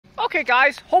Okay,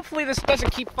 guys, hopefully this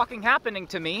doesn't keep fucking happening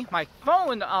to me. My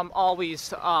phone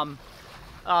always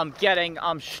getting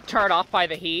turned off by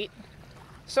the heat.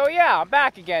 So yeah, I'm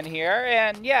back again here,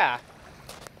 and yeah.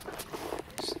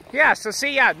 Yeah, so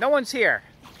see, yeah, no one's here.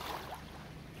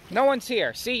 No one's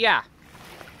here. See, yeah.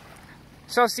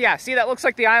 So yeah, see, that looks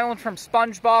like the island from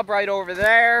SpongeBob right over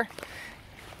there.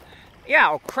 Yeah,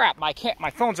 oh crap, my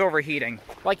phone's overheating,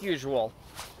 like usual.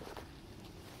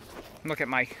 Look at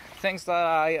my things that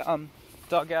I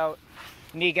dug out.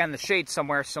 Need to get in the shade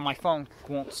somewhere so my phone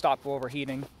won't stop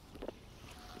overheating.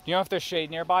 You know if there's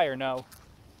shade nearby or no?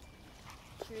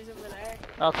 Trees over there.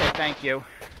 Okay, thank you.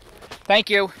 Thank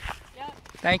you. Yep.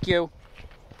 Thank you.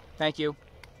 Thank you.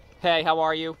 Hey, how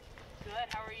are you? Good,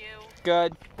 how are you?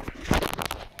 Good.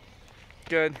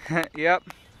 Good. Yep.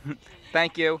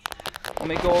 Thank you. Let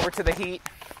me go over to the heat.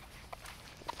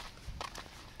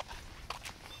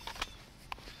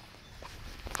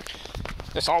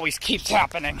 This always keeps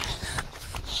happening.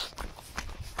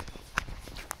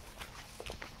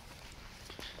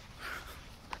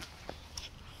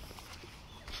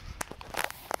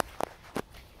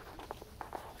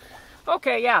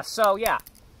 Okay, yeah, so yeah.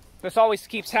 This always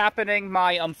keeps happening.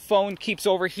 My phone keeps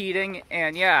overheating,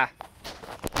 and yeah.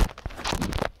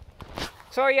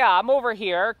 So yeah, I'm over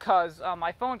here because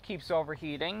my phone keeps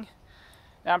overheating.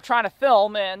 And I'm trying to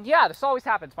film, and yeah, this always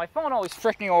happens. My phone always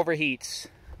freaking overheats.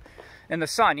 In the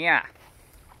sun, yeah.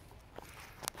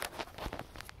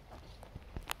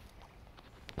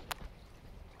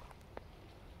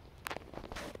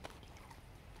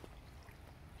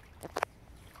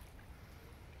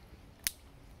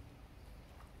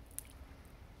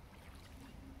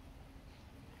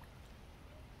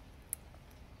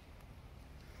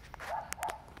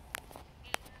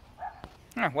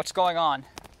 What's going on?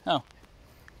 Oh.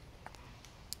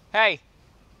 Hey.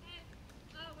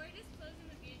 We're just closing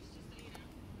the beach, just so you know.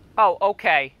 Oh,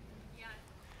 okay.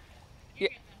 Yeah.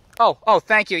 Oh,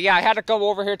 thank you. Yeah, I had to go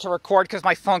over here to record because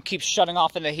my phone keeps shutting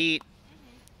off in the heat.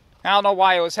 I don't know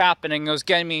why it was happening. It was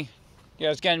getting me, yeah,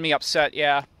 it was getting me upset.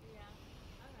 Yeah. Yeah.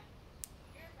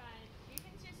 Okay. You're fine. You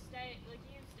can just stay. Like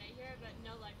you can stay here, but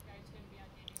no lifeguard's gonna be on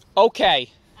duty.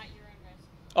 Okay. At your own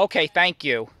risk. Okay. Thank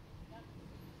you. Yep.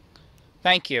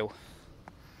 Thank you.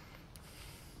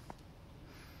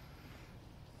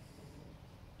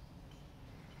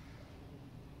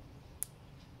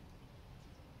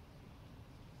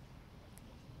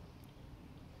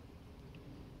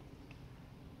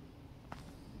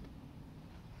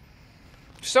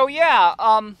 So yeah,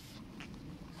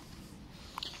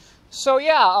 so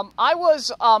yeah,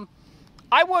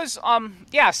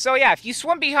 if you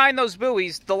swim behind those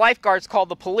buoys, the lifeguards call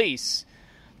the police.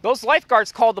 Those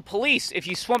lifeguards call the police if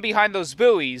you swim behind those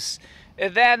buoys.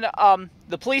 And then,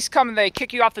 the police come and they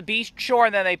kick you off the beach shore,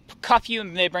 and then they cuff you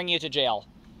and they bring you to jail.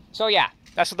 So yeah,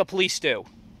 that's what the police do.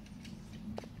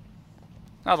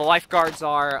 Now, the lifeguards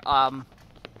are,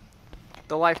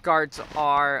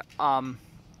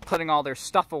 putting all their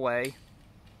stuff away.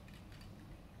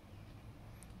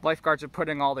 Lifeguards are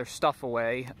putting all their stuff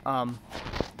away.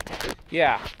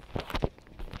 Yeah.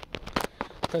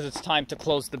 Because it's time to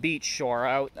close the beach shore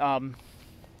out.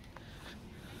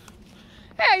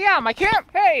 Hey, yeah, my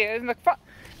hey,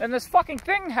 and this fucking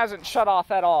thing hasn't shut off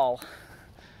at all.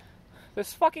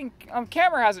 This fucking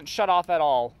camera hasn't shut off at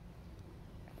all.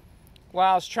 When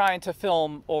I was trying to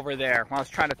film over there. When I was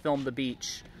trying to film the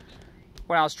beach.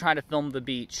 When I was trying to film the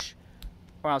beach.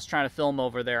 When I was trying to film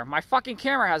over there. My fucking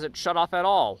camera hasn't shut off at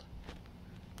all.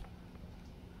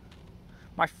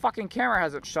 My fucking camera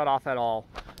hasn't shut off at all.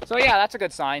 So yeah, that's a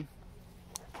good sign.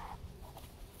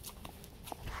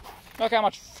 Look how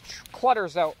much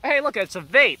clutter's out. Hey, look, it's a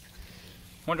vape.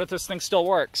 Wonder if this thing still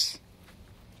works.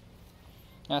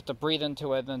 I have to breathe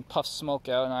into it and then puff smoke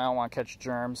out, and I don't want to catch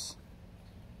germs.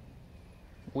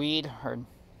 Weed or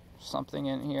something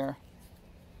in here.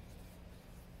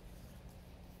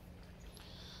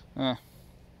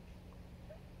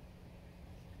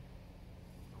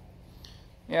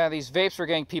 Yeah, these vapes are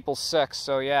getting people sick,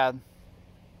 so yeah.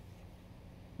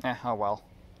 Oh well.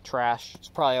 Trash. It's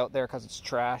probably out there because it's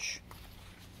trash.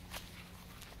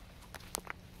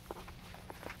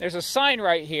 There's a sign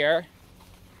right here.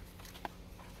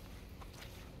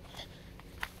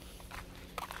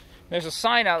 There's a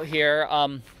sign out here.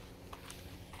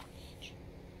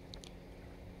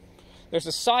 There's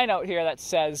a sign out here that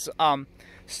says,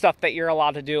 stuff that you're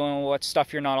allowed to do and what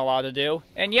stuff you're not allowed to do.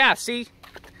 And yeah, see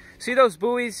those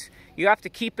buoys? You have to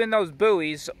keep in those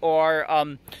buoys, or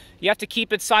you have to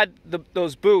keep inside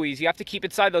those buoys. You have to keep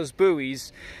inside those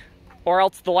buoys, or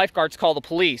else the lifeguards call the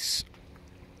police.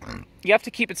 You have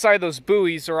to keep inside those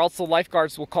buoys, or else the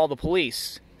lifeguards will call the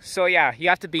police. So yeah, you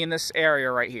have to be in this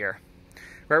area right here.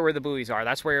 Right where the buoys are.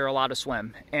 That's where you're allowed to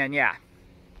swim. And yeah.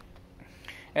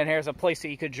 And here's a place that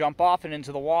you could jump off and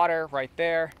into the water right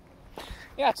there.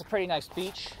 Yeah, it's a pretty nice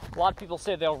beach. A lot of people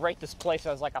say they'll rate this place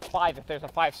as like a 5 if there's a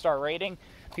 5-star rating.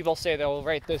 People say they'll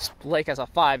rate this lake as a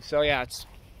 5. So yeah, it's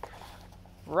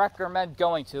recommend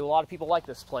going to. A lot of people like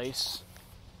this place.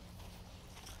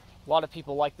 A lot of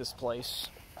people like this place.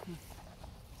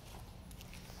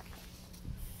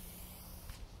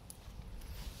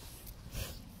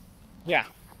 Yeah.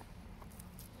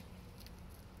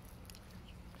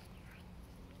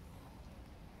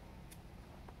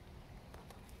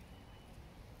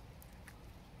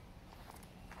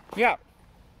 Yeah.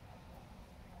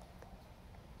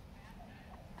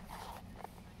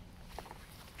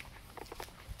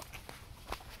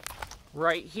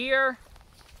 Right here.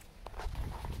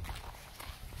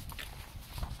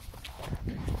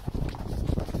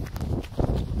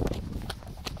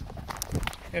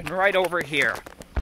 And right over here.